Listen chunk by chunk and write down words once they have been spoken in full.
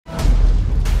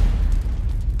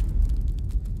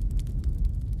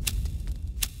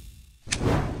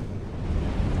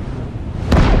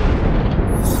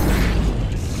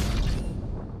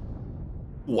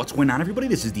What's going on, everybody?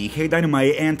 This is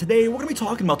dkdynamite, and today we're going to be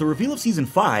talking about the reveal of Season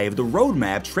 5, the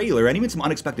roadmap, trailer, and even some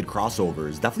unexpected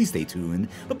crossovers. Definitely stay tuned.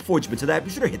 But before we jump into that,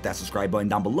 be sure to hit that subscribe button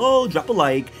down below, drop a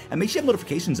like, and make sure you have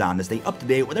notifications on to stay up to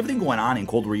date with everything going on in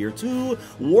Cold War Year 2,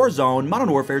 Warzone,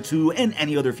 Modern Warfare 2, and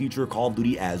any other future Call of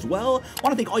Duty as well. I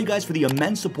want to thank all you guys for the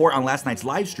immense support on last night's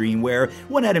live stream, where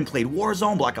we went ahead and played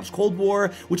Warzone, Black Ops Cold War,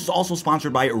 which is also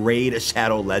sponsored by Raid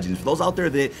Shadow Legends. For those out there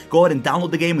that go ahead and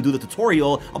download the game and do the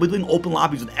tutorial, I'll be doing open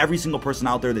lobbies with every single person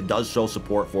out there that does show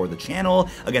support for the channel.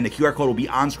 Again, the QR code will be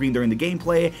on screen during the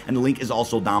gameplay, and the link is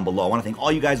also down below. I want to thank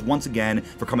all you guys once again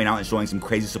for coming out and showing some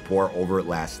crazy support over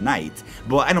last night.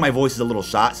 But I know my voice is a little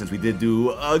shot since we did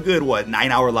do a good,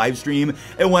 9-hour live stream.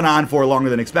 It went on for longer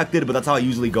than expected, but that's how it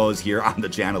usually goes here on the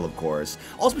channel, of course.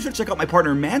 Also, be sure to check out my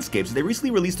partner Manscaped, so they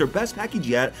recently released their best package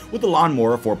yet with the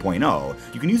Lawnmower 4.0.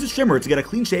 You can use this trimmer to get a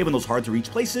clean shave in those hard-to-reach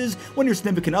places when your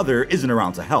significant other isn't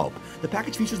around to help. The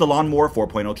package features the Lawnmower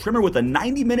 4.0 trimmer with a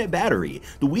 90-minute battery,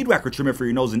 the Weed Whacker trimmer for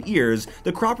your nose and ears,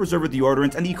 the Crop Preserver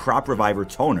deodorant, and the Crop Reviver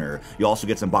toner. You also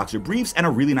get some boxer briefs and a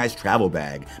really nice travel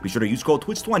bag. Be sure to use code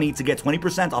Twitch20 to get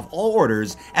 20% off all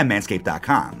orders at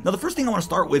manscaped.com. Now, the first thing I want to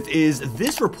start with is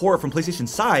this report from PlayStation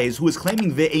Size, who is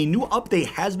claiming that a new update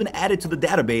has been added to the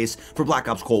database for Black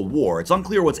Ops Cold War. It's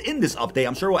unclear what's in this update.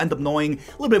 I'm sure we'll end up knowing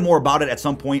a little bit more about it at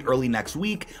some point early next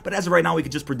week, but as of right now, we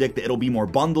could just predict that it'll be more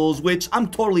bundles, which I'm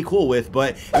totally cool with.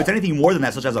 But if it's anything more than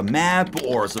that, such as a map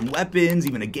or some weapons,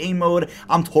 even a game mode,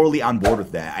 I'm totally on board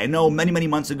with that. I know many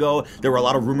months ago, there were a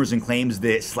lot of rumors and claims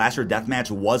that Slasher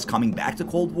Deathmatch was coming back to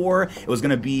Cold War. It was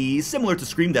going to be similar to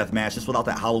Scream Deathmatch, just without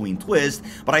that Halloween twist.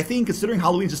 But I think, considering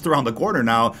Halloween's just around the corner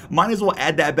now, might as well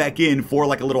add that back in for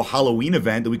like a little Halloween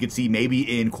event that we could see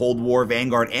maybe in Cold War,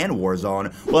 Vanguard, and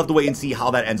Warzone. We'll have to wait and see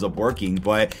how that ends up working,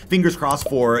 but fingers crossed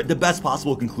for the best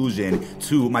possible conclusion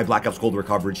to my Black Ops Cold War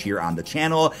coverage here on the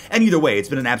channel. And either way, it's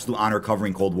been an absolute honor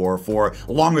covering Cold War for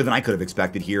longer than I could have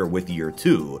expected here with Year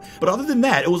 2. But other than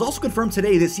that, it was also confirmed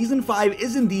today that Season 5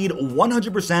 is indeed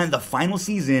 100% the final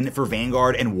season for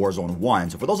Vanguard and Warzone 1.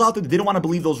 So for those out there that didn't want to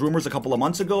believe those rumors a couple of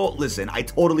months ago, listen, I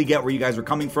totally get where you guys are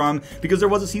coming from, because there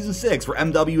was a Season 6 for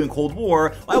MW and Cold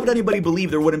War. Why would anybody believe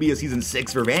there wouldn't be a Season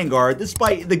 6 for Vanguard?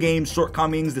 Despite the game's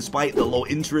shortcomings, despite the low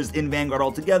interest in Vanguard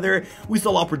altogether, we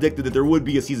still all predicted that there would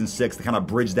be a Season 6 to kind of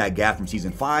bridge that gap from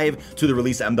Season 5 to the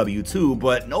release of MW2,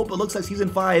 but nope, it looks like Season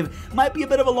 5 might be a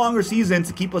bit of a longer season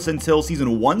to keep us until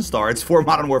Season 1 starts for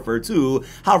Modern Warfare 2.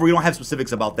 However, we don't have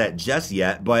specifics about that just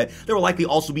yet, but there will likely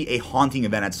also be a haunting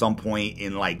event at some point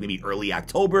in like maybe early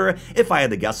October, if I had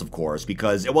to guess, of course,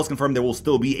 because it was confirmed there will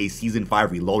still be a Season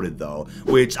 5 Reloaded though,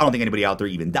 which I don't think anybody out there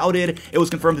even doubted. It was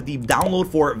confirmed that the download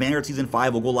for Vanguard Season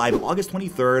 5 will go live August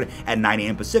 23rd at 9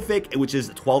 AM Pacific, which is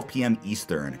 12 PM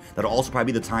Eastern. That'll also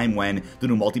probably be the time when the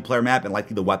new multiplayer map and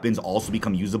likely the weapons also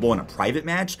become usable in a private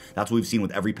match. That's what we've seen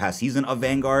with every past season of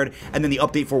Vanguard. And then the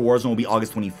update for Warzone will be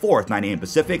August 24th, 9 AM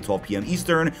Pacific, 12 PM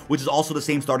Eastern, which is also the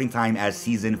same starting time as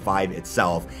Season 5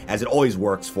 itself, as it always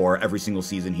works for every single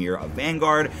season here of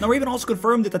Vanguard. Now, Raven also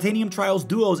confirmed that Titanium Trials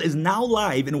Duos is now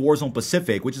live in Warzone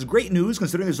Pacific, which is great news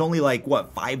considering there's only like,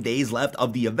 5 days left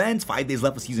of the event, 5 days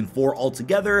left of Season 4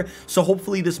 altogether. So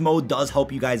hopefully this mode does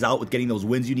help you guys out with getting those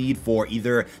wins you need for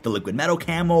either the Liquid Metal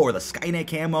camo or the Skynet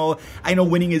camo. I know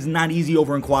winning is not easy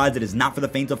over in quads. It is not for the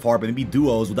faint of heart, but maybe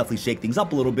duos will definitely shake things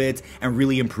up a little bit and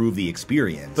really improve the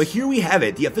experience. But here we have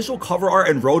it, the official cover art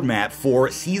and roadmap for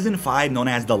Season 5, known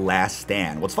as The Last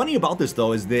Stand. What's funny about this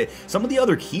though is that some of the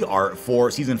other key art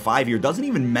for Season 5 here doesn't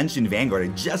even mention Vanguard.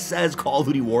 It just says Call of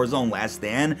Duty Warzone Last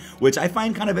Stand, which I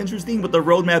find kind of interesting, but the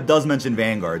roadmap does mention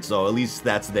Vanguard, so at least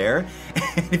that's there.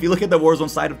 And if you look at the Warzone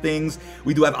side of things,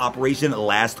 we do have Operation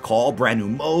Last Call, brand new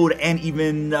mode, and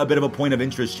even a bit of a point of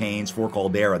interest change for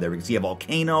Caldera. There we can see a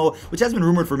volcano, which has been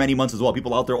rumored for many months as well.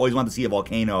 People out there always want to see a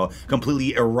volcano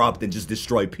completely erupt and just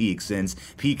destroy Peak, since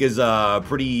Peak is a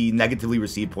pretty negatively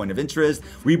received point of interest.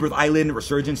 Rebirth Island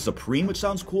Resurgence Supreme, which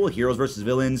sounds cool. Heroes versus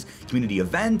Villains community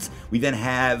event. We then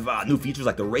have new features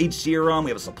like the Rage Serum.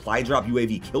 We have a supply drop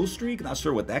UAV kill streak. Not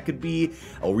sure what that could be.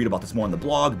 I'll read about this more on the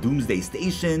blog. Doomsday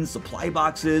Station, supply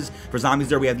boxes. For zombies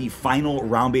there, we have the final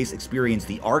round-based experience,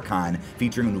 the Archon,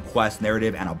 featuring a new quest,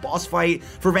 narrative, and a boss fight.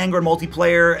 For Vanguard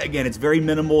multiplayer, again, it's very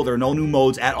minimal. There are no new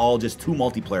modes at all, just 2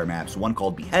 multiplayer maps, one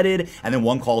called Beheaded, and then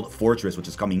one called Fortress, which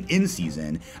is coming in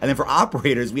season. And then for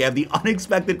operators, we have the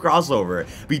unexpected crossover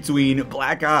between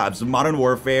Black Ops, Modern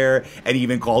Warfare, and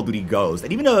even Call of Duty Ghost,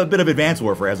 and even a bit of Advanced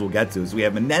Warfare, as we'll get to. So we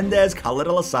have Menendez, Khaled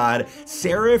al-Assad,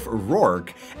 Seraph,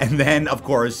 Rourke, and then, of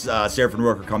course, Seraph and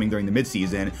Rourke are coming during the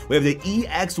mid-season. We have the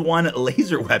EX-1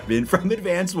 laser weapon from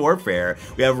Advanced Warfare.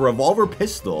 We have a revolver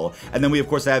pistol, and then we, of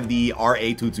course, have the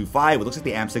RA-225. It looks like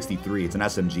the AM-63. It's an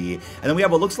SMG. And then we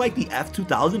have what looks like the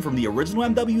F2000 from the original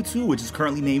MW2, which is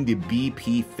currently named the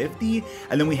BP50,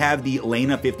 and then we have the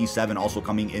Lena 57 also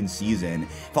coming in season,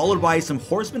 followed by some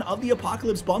Horsemen of the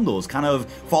Apocalypse bundles, kind of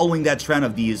following that trend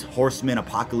of these Horsemen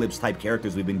Apocalypse type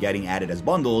characters we've been getting added as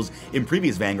bundles in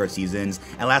previous Vanguard seasons.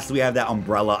 And lastly, we have that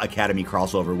Umbrella Academy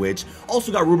crossover, which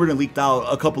also got rumored and leaked out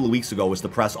a couple of weeks ago, which the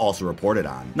press also reported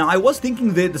on. Now, I was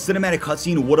thinking that the cinematic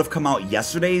cutscene would have come out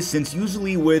yesterday, since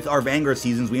usually with our Vanguard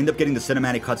seasons, we end up getting the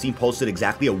cinematic cutscene posted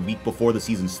exactly a week before the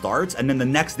season starts, and then the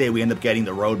next day we end up getting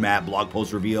the roadmap blog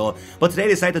post reveal. But today they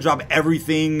decided to drop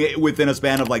everything within a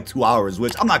span of like 2 hours,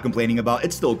 which I'm not complaining about.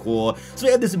 It's still cool. So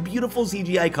we have this beautiful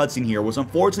CGI cutscene here, which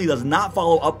unfortunately does not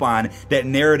follow up on that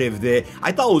narrative that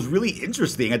I thought was really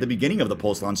interesting at the beginning of the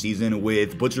post-launch season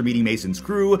with Butcher meeting Mason's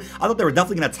crew. I thought they were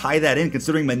definitely going to tie that in,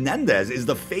 considering Menendez is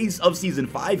the face of Season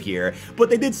 5 here. But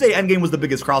they did say Endgame was the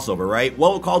biggest crossover, right?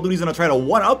 Well, Call of Duty's going to try to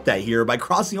one-up that here by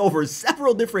crossing over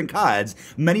several different CODs,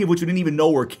 many of which we didn't even know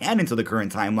were canon to the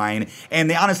current timeline, and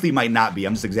they honestly might not be.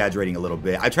 I'm just exaggerating a little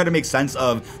bit. I try to make sense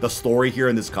of the story here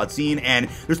in this cutscene, and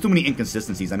there's too many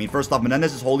inconsistencies. I mean, first off,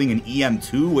 Menendez is holding an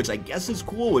EM2, which I guess is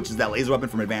cool, which is that laser weapon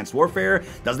from Advanced Warfare.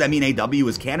 Does that mean AW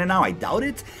is canon now? I doubt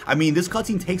it. I mean, this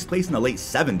cutscene takes place in the late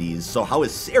 70s, so how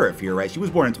is Seraph here, right? She was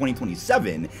born in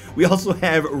 2027. We also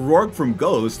have Rourke from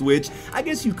Ghost, which I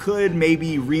guess you could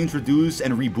maybe reintroduce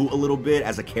and reboot a little bit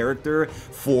as a character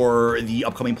for the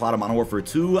upcoming plot of Modern Warfare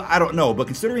 2. I don't know, but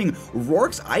considering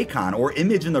Rourke's icon or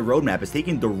image in the roadmap is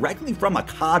taken directly from a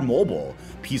COD Mobile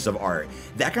piece of art,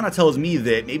 that kind of tells me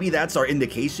that maybe that's our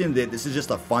indication that this is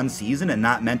just a fun season and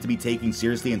not meant to be taken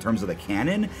seriously in terms of the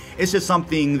canon. It's just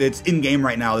something that's in game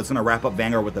right now that's going to wrap up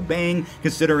Vanguard with a bang,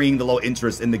 considering the low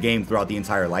interest in the game throughout the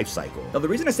entire life cycle. Now, the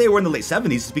reason I say we're in the late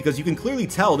 70s is because you can clearly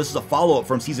tell this is a follow-up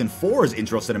from Season 4's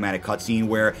intro cinematic cutscene,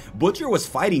 where Butcher was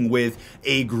fighting with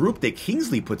a group that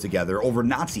Kingsley put together over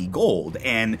Nazi gold.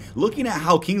 And looking at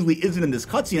how Kingsley isn't in this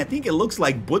cutscene, I think it looks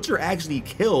like Butcher actually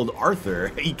killed Arthur.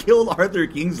 He killed Arthur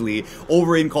Kingsley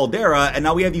over in Caldera, and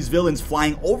now we have these villains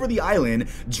flying over the island,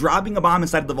 dropping a bomb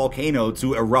inside of the volcano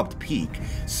to erupt Peak.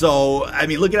 So, I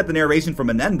mean, looking at the narration from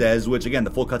Menendez, which again,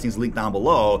 the full cutscene's linked down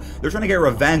below, they're trying to get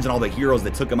revenge on all the heroes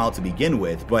that took him out to begin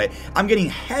with, but I'm getting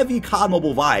heavy COD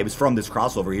Mobile vibes from this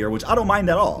crossover here, which I don't mind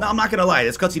at all. Now, I'm not gonna lie,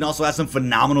 this cutscene also has some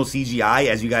phenomenal CGI,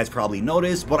 as you guys probably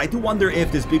noticed, but I do wonder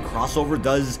if this big crossover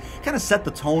does kind of set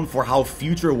the tone for how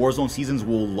future Warzone seasons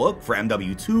will look for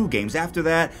MW2, games after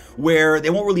that, where they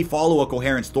won't really follow a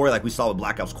coherent story like we saw with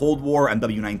Black Ops Cold War,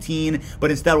 MW19, but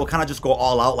instead we'll kind of just go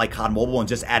all out like COD Mobile and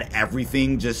just add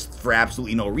everything just for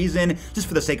absolutely no reason, just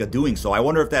for the sake of doing so. I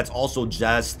wonder if that's also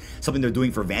just something they're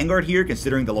doing for Vanguard here,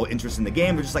 considering the low interest in the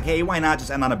game. They're just like, hey, why not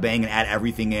just end on a bang and add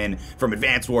everything in from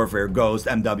Advanced Warfare, Ghost,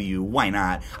 MW, why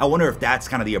not? I wonder if that's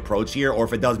kind of the approach here, or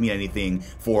if it does mean anything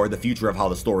for the future of how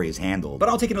the story is handled. But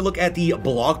I'll take a look at the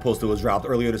blog post that was dropped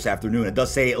earlier this afternoon. It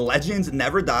does say, Legends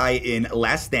never die in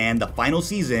Last Stand, the final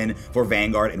season for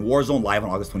Vanguard and Warzone, live on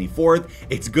August 24th.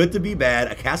 It's good to be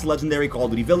bad. A cast of legendary Call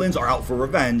of Duty villains are out for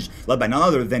revenge, led by none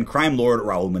other than crime lord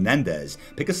Raul Menendez.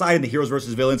 Pick a side in the Heroes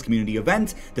vs. Villains community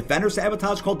event. Defend or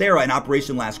sabotage Caldera in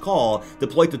Operation Last Call.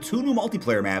 Deploy to 2 new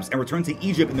multiplayer maps and return to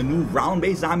Egypt in the new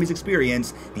round-based zombies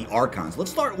experience, the Archons.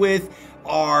 Let's start with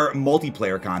our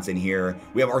multiplayer content here.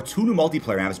 We have our 2 new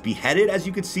multiplayer maps, Beheaded, as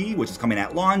you can see, which is coming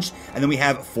at launch, and then we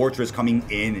have Fortress coming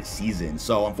in season.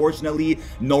 So unfortunately,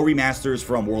 no remasters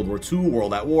from World War II,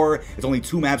 World at War. It's only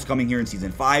 2 maps coming here in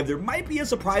Season 5. There might be a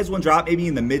surprise one drop maybe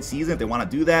in the mid-season if they want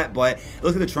to do that, but it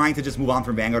looks like they're trying to just move on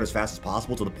from Vanguard as fast as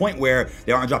possible, to the point where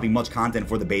they aren't dropping much content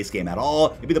for the base game at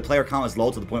all. Maybe the player count is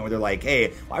low to the point where they're like,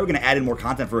 hey, why are we going to add in more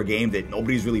content for a game that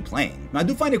nobody's really playing? Now, I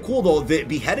do find it cool though that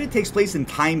Beheaded takes place in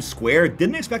Times Square.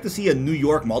 Didn't expect to see a New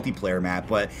York multiplayer map,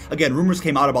 but again, rumors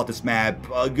came out about this map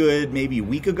a good maybe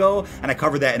week ago, and I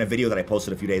covered that in a video that I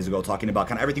posted a few days ago, talking about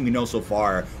kind of everything we know so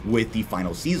far with the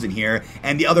final season here.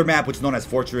 And the other map, which is known as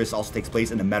Fortress, also takes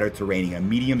place in the Mediterranean, a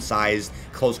medium-sized,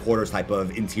 close quarters type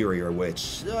of interior,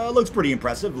 which looks pretty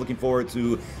impressive. Looking forward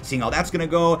to seeing how that's gonna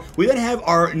go. We then have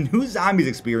our new zombies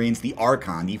experience, the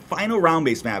Archon, the final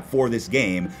round-based map for this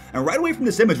game. And right away from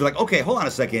this image, we're like, okay, hold on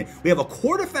a second. We have a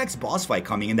Cord Effects boss fight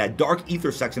coming in that Dark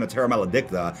Ether section of Terra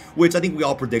Maledicta, which I think we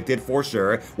all predicted for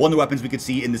sure. One of the weapons we could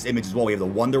see in this image as well. We have the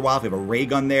Wonder Waff, we have a ray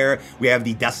gun there, we have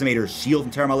the Decimator's shield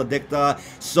from Terra Maledicta.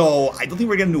 So I don't think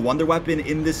we're getting a new Wonder Weapon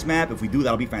in this map. If we do,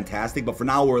 that'll be fantastic. But for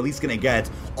now, we're at least gonna get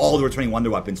all the returning Wonder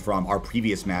Weapons from our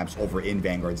previous maps over in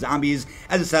Vanguard Zombies.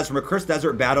 As it says, from a Cursed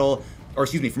Desert battle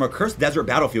from a cursed desert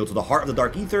battlefield to the heart of the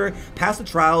Dark Ether, pass the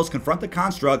trials, confront the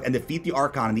construct, and defeat the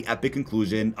Archon in the epic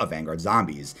conclusion of Vanguard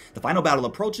Zombies. The final battle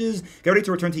approaches, get ready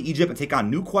to return to Egypt and take on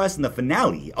new quests in the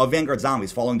finale of Vanguard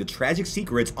Zombies following the tragic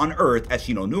secrets unearthed at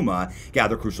Shinonuma,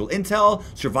 gather crucial intel,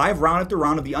 survive round after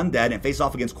round of the undead, and face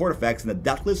off against court effects and the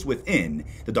deathless within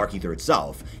the Dark Ether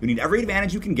itself. You need every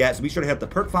advantage you can get, so be sure to hit up the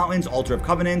perk fountains, Altar of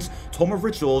Covenants, Tome of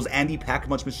Rituals, and the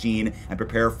Pack-a-Punch machine, and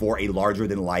prepare for a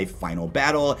larger-than-life final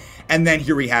battle. And then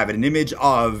here we have it, an image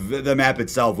of the map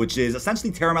itself, which is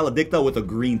essentially Terra Maledicta with a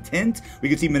green tint. We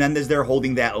can see Menendez there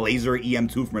holding that laser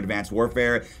EM2 from Advanced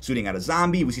Warfare, shooting at a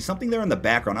zombie. We see something there in the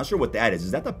background. Not sure what that is.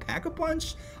 Is that the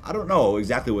Pack-a-Punch? I don't know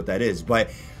exactly what that is,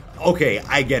 but okay,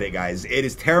 I get it, guys. It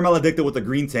is Terra Maledicta with the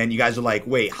green tint. You guys are like,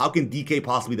 wait, how can DK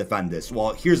possibly defend this?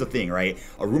 Well, here's the thing, right?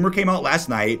 A rumor came out last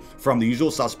night from the usual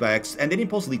suspects, and they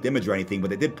didn't post a leaked image or anything, but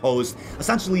they did post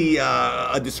essentially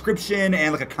a description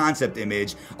and like a concept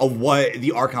image of what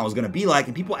the Archon was going to be like,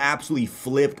 and people absolutely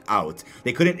flipped out.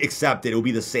 They couldn't accept it. It would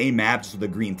be the same map, just with a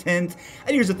green tint.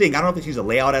 And here's the thing. I don't know if they changed the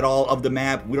layout at all of the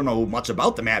map. We don't know much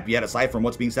about the map yet, aside from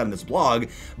what's being said in this blog,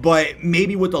 but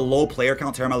maybe with the low player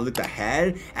count Terra Maledicta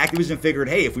had, Activision figured,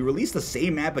 hey, if we release the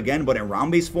same map again but in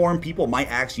round-based form, people might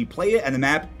actually play it and the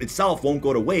map itself won't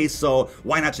go to waste, so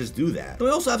why not just do that? So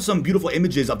we also have some beautiful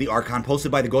images of the Archon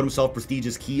posted by the goat himself,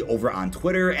 Prestigious Key, over on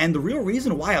Twitter, and the real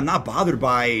reason why I'm not bothered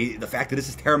by the fact that this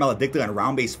is Terra Maledicta in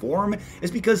round-based form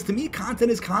is because, to me, content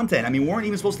is content. I mean, we weren't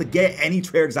even supposed to get any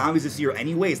Treyarch zombies this year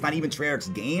anyway. It's not even Treyarch's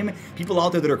game. People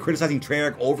out there that are criticizing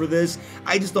Treyarch over this,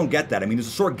 I just don't get that. I mean, there's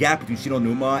a short gap between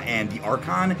Shinonuma and the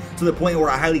Archon to the point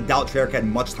where I highly doubt Treyarch had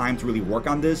much time to really work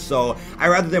on this, so I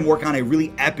rather them work on a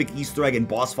really epic Easter egg and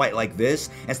boss fight like this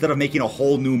instead of making a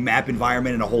whole new map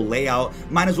environment and a whole layout.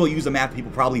 Might as well use a map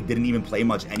people probably didn't even play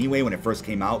much anyway when it first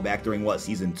came out back during, what,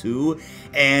 Season 2?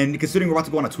 And considering we're about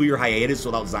to go on a 2-year hiatus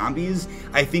without zombies,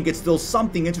 I think it's still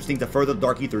something interesting to further the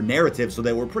Dark Ether narrative so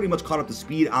that we're pretty much caught up to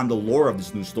speed on the lore of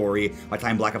this new story by the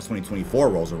time Black Ops 2024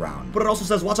 rolls around. But it also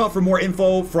says, watch out for more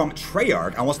info from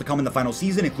Treyarch on what's to come in the final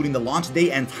season, including the launch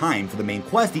date and time for the main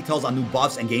quest, details on new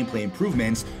buffs and gameplay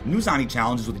improvements, new zombie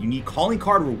challenges with unique calling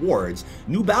card rewards,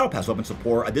 new battle pass weapon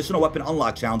support, additional weapon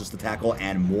unlock challenges to tackle,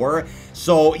 and more.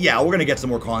 So yeah, we're gonna get some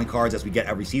more calling cards as we get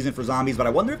every season for zombies, but I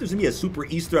wonder if there's gonna be a super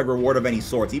Easter egg reward of any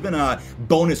sorts, even a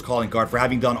bonus calling card for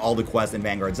having done all the quests in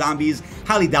Vanguard Zombies.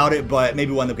 Highly doubt it, but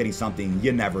maybe we'll end up getting something.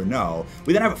 You never know.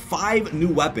 We then have 5 new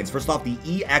weapons. First off, the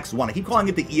EX1. I keep calling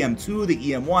it the EM2, the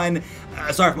EM1.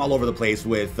 Sorry if I'm all over the place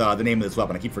with the name of this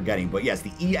weapon. I keep forgetting, but yes,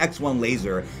 the EX1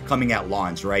 laser coming at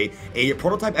launch, right? A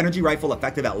prototype energy rifle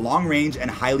effective at long range and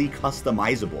highly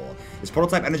customizable. This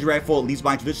prototype energy rifle leaves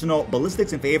behind traditional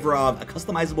ballistics in favor of a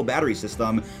customizable battery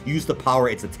system used to power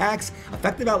its attacks.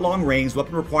 Effective at long range, the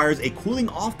weapon requires a cooling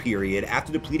off period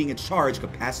after depleting its charge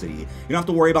capacity. You don't have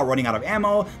to worry about running out of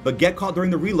ammo, but get caught during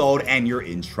the reload and you're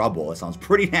in trouble. It sounds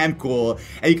pretty damn cool.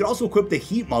 And you can also equip the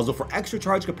heat muzzle for extra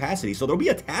charge capacity, so there'll be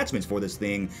attachments for this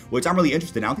thing, which I'm really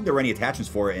interested in. I don't think there were any attachments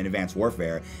for it in Advanced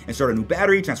Warfare. Insert a new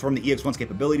battery, transform the EX1's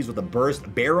capabilities with a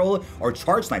burst barrel or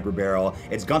charge sniper barrel.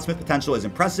 Its gunsmith potential is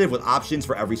impressive with options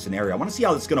for every scenario. I want to see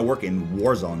how this is going to work in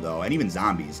Warzone though, and even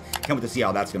zombies. Can't wait to see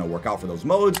how that's going to work out for those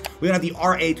modes. We're going to have the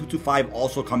RA225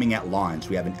 also coming at launch.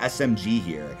 We have an SMG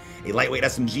here. A lightweight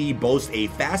SMG boasts a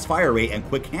fast fire rate and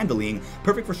quick handling,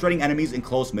 perfect for shredding enemies in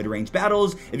close mid-range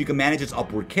battles. If you can manage its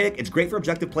upward kick, it's great for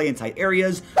objective play in tight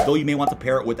areas, though you may want to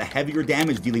pair it with a heavier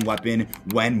damage dealing weapon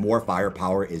when more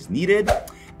firepower is needed.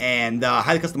 And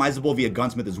highly customizable via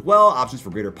gunsmith as well, options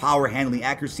for greater power, handling,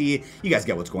 accuracy. You guys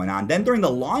get what's going on. Then during the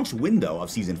launch window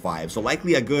of Season 5, so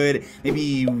likely a good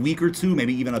maybe week or two,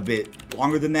 maybe even a bit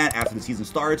longer than that after the season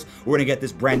starts, we're gonna get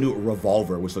this brand new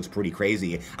revolver, which looks pretty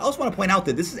crazy. I also want to point out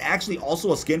that this is actually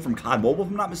also a skin from COD Mobile, if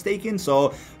I'm not mistaken,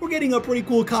 so we're getting a pretty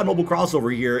cool COD Mobile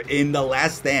crossover here in The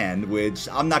Last Stand, which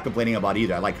I'm not complaining about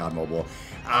either. I like COD Mobile.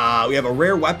 We have a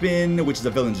rare weapon, which is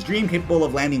a villain's dream, capable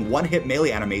of landing one-hit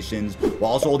melee animations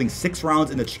while also holding 6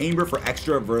 rounds in the chamber for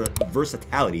extra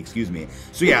versatility, excuse me.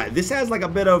 So yeah, this has like a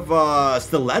bit of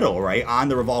stiletto, right, on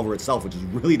the revolver itself, which is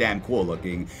really damn cool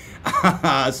looking.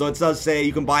 So it does say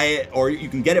you can buy it, or you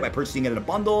can get it by purchasing it in a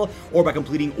bundle, or by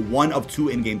completing one of 2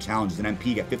 in-game challenges. An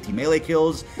MP, get 15 melee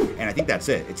kills, and I think that's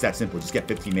it. It's that simple. Just get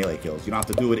 15 melee kills. You don't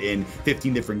have to do it in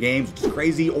 15 different games, which is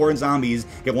crazy. Or in zombies,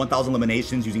 get 1,000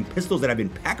 eliminations using pistols that have been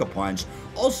Pack-a-Punch.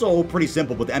 Also pretty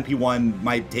simple, but the MP1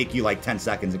 might take you like 10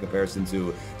 seconds in comparison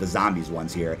to the zombies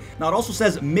ones here. Now it also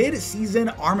says mid-season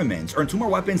armaments. Earn 2 more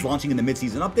weapons launching in the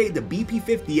mid-season update, the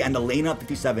BP-50 and the Lena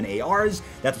 57 ARs.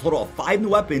 That's a total of 5 new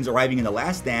weapons arriving in the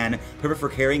last stand, perfect for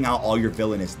carrying out all your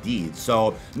villainous deeds.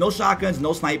 So no shotguns,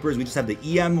 no snipers, we just have the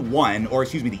EM1, or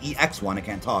excuse me, the EX1, I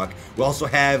can't talk. We also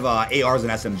have ARs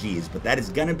and SMGs, but that is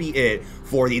gonna be it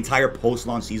for the entire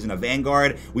post-launch season of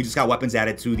Vanguard. We just got weapons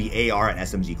added to the AR and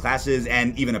SMG classes,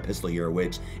 and even a pistol here,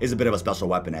 which is a bit of a special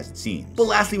weapon as it seems. But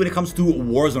lastly, when it comes to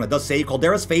Warzone, it does say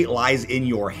Caldera's fate lies in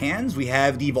your hands. We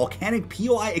have the volcanic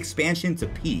POI expansion to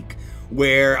Peak,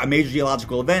 where a major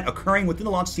geological event occurring within the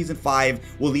launch of Season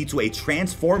 5 will lead to a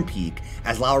transform peak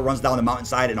as lava runs down the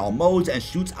mountainside in all modes and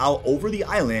shoots out over the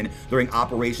island during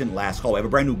Operation Last Call. We have a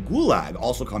brand new Gulag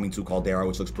also coming to Caldera,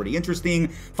 which looks pretty interesting.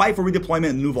 Fight for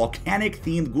redeployment in the new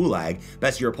volcanic-themed Gulag.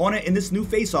 Best your opponent in this new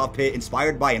face-off pit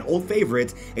inspired by an old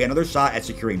favorite and another shot at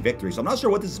securing victory. So I'm not sure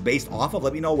what this is based off of.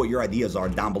 Let me know what your ideas are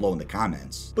down below in the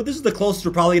comments. But this is the closest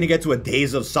we're probably going to get to a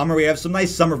Days of Summer. We have some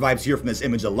nice summer vibes here from this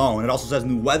image alone. It also says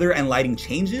new weather and lighting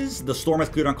changes. The storm has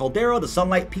cleared on Caldera, the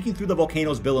sunlight peeking through the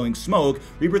volcano's billowing smoke.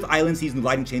 Rebirth Island sees new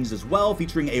lighting changes as well,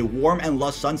 featuring a warm and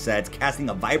lush sunset, casting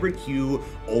a vibrant hue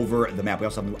over the map. We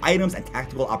also have new items and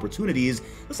tactical opportunities.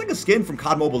 Looks like a skin from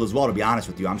COD Mobile as well, to be honest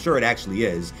with you. I'm sure it actually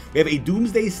is. We have a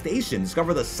Doomsday Station.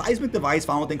 Discover the seismic device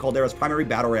found within Caldera's primary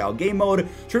Battle Royale game mode.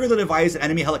 Trigger the device and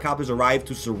enemy helicopters arrive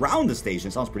to surround the station.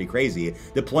 Sounds pretty crazy.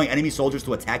 Deploying enemy soldiers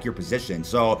to attack your position.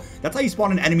 So that's how you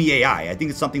spawn an enemy AI. I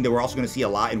think it's something that we're also going to see a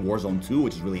lot in Warzone 2,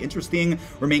 which is really interesting.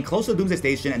 Remain close to the Doomsday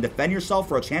Station and defend yourself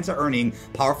for a chance at earning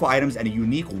powerful items and a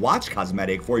unique watch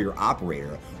cosmetic for your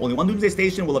operator. Only one Doomsday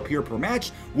Station will appear per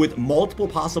match with multiple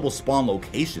possible spawn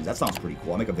locations. That sounds pretty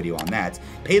cool. I'll make a video on that.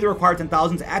 Pay the required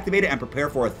 10,000 to activate it and prepare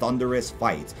for a thunderous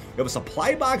fight. We have a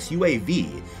supply box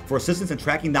UAV for assistance in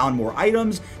tracking down more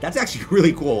items. That's actually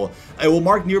really cool. It will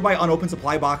mark nearby unopened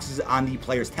supply boxes on the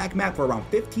player's tac map for around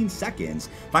 15 seconds.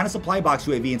 Find a supply box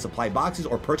UAV in supply boxes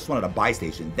or purchase one at a buy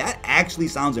station. That actually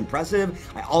sounds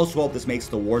impressive. I also hope this makes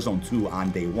the Warzone 2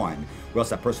 on day one. We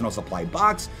also have personal supply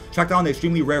box. Track down the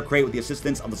extremely rare crate with the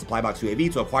assistance of the supply box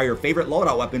UAV to acquire your favorite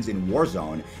loadout weapons in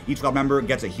Warzone. Each squad member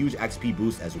gets a huge XP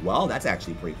boost as well. That's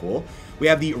actually pretty cool. We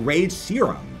have the Rage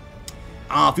Serum.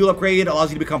 Fuel upgrade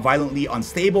allows you to become violently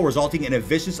unstable, resulting in a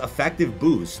vicious, effective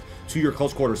boost to your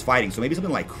close quarters fighting. So maybe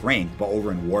something like Crank, but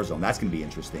over in Warzone. That's going to be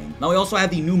interesting. Now we also have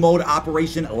the new mode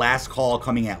Operation Last Call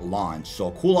coming at launch.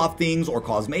 So cool off things or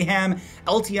cause mayhem.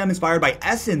 LTM inspired by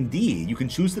S&D. You can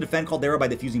choose to defend Caldera by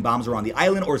defusing bombs around the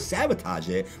island or sabotage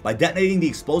it by detonating the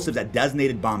explosives at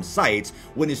designated bomb sites.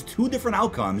 Witness 2 different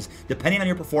outcomes depending on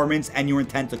your performance and your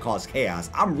intent to cause chaos.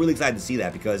 I'm really excited to see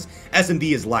that because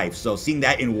S&D is life. So seeing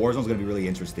that in Warzone is going to be really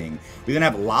interesting. We're going to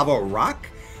have Lava Rock.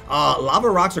 Lava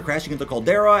rocks are crashing into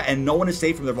Caldera, and no one is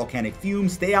safe from their volcanic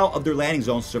fumes. Stay out of their landing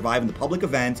zones to survive in the public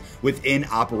event within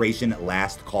Operation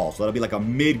Last Call. So that'll be like a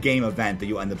mid-game event that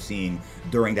you'll end up seeing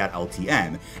during that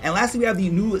LTM. And lastly, we have the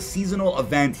new seasonal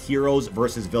event, Heroes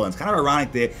versus Villains. Kind of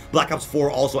ironic that Black Ops 4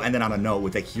 also ended on a note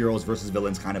with a Heroes versus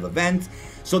Villains kind of event.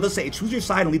 So they'll say, choose your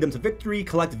side and lead them to victory,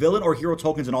 collect villain or hero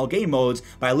tokens in all game modes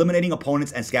by eliminating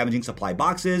opponents and scavenging supply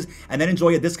boxes, and then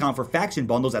enjoy a discount for faction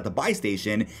bundles at the buy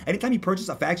station. Anytime you purchase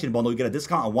a faction bundle, you get a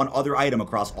discount on one other item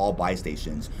across all buy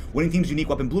stations. Winning team's unique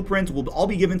weapon blueprints will all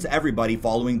be given to everybody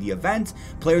following the event.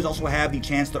 Players also have the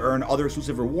chance to earn other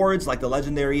exclusive rewards like the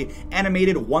legendary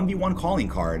animated 1v1 calling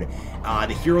card,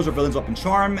 the Heroes or Villains weapon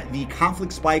charm, the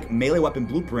conflict spike melee weapon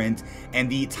blueprint, and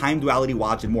the time duality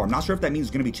watch and more. I'm not sure if that means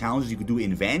there's going to be challenges you can do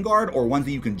in Vanguard or ones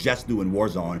that you can just do in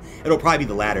Warzone. It'll probably be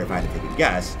the latter if I had to take a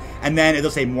guess. And then it'll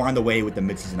say more on the way with the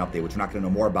mid-season update, which we're not going to know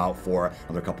more about for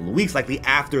another couple of weeks, likely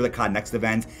after the COD Next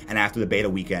event and after the beta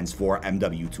weekends for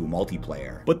MW2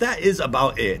 multiplayer. But that is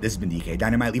about it. This has been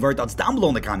dkdynamite. Leave our thoughts down below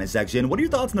in the comment section. What are your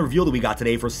thoughts on the reveal that we got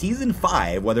today for Season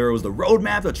 5? Whether it was the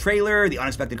roadmap, the trailer, the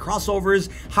unexpected crossovers,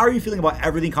 how are you feeling about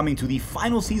everything coming to the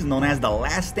final season known as The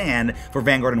Last Stand for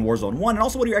Vanguard and Warzone 1? And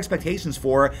also, what are your expectations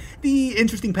for the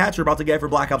interesting patch we're about to get for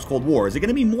Black Ops Cold War? Is it going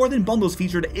to be more than bundles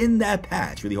featured in that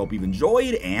patch? Really hope you've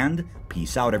enjoyed, and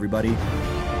peace out, everybody.